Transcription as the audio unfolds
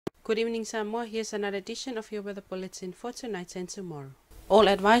Good evening, Samoa. Here's another edition of your weather bulletin for tonight and tomorrow. All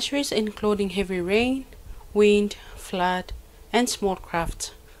advisories, including heavy rain, wind, flood, and small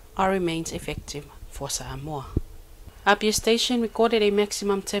craft, remains effective for Samoa. Apia Station recorded a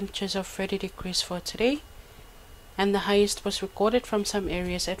maximum temperature of 30 degrees for today, and the highest was recorded from some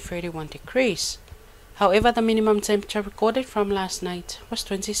areas at 31 degrees. However, the minimum temperature recorded from last night was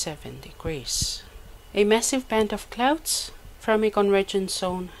 27 degrees. A massive band of clouds from a convergence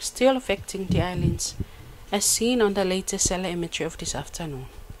zone still affecting the islands, as seen on the latest stellar imagery of this afternoon.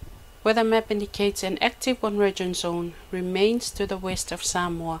 Weather map indicates an active convergence zone remains to the west of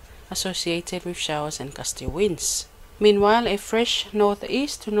Samoa, associated with showers and gusty winds. Meanwhile, a fresh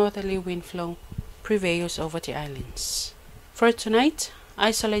northeast to northerly wind flow prevails over the islands. For tonight,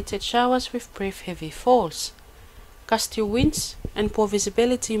 isolated showers with brief heavy falls, gusty winds and poor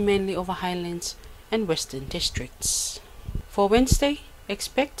visibility mainly over highlands and western districts. For Wednesday,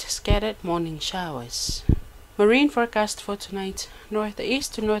 expect scattered morning showers. Marine forecast for tonight,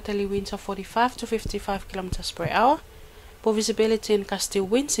 northeast to northerly winds of 45 to 55 km per hour, poor visibility and gusty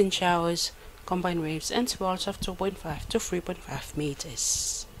winds and showers, combined waves and swells of 2.5 to 3.5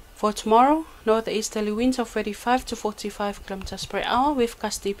 meters. For tomorrow, northeasterly winds of 35 to 45 km per hour with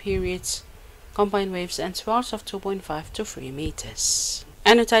gusty periods, combined waves and swells of 2.5 to 3 meters.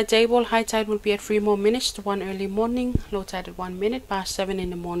 And a tide table, high tide will be at 3 more minutes to 1 early morning, low tide at 1 minute past 7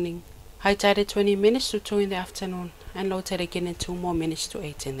 in the morning, high tide at 20 minutes to 2 in the afternoon, and low tide again at 2 more minutes to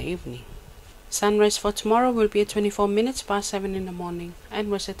 8 in the evening. Sunrise for tomorrow will be at 24 minutes past 7 in the morning,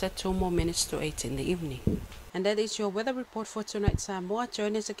 and will set at 2 more minutes to 8 in the evening. And that is your weather report for tonight, Samoa.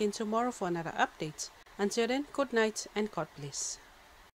 Join us again tomorrow for another update. Until then, good night and God bless.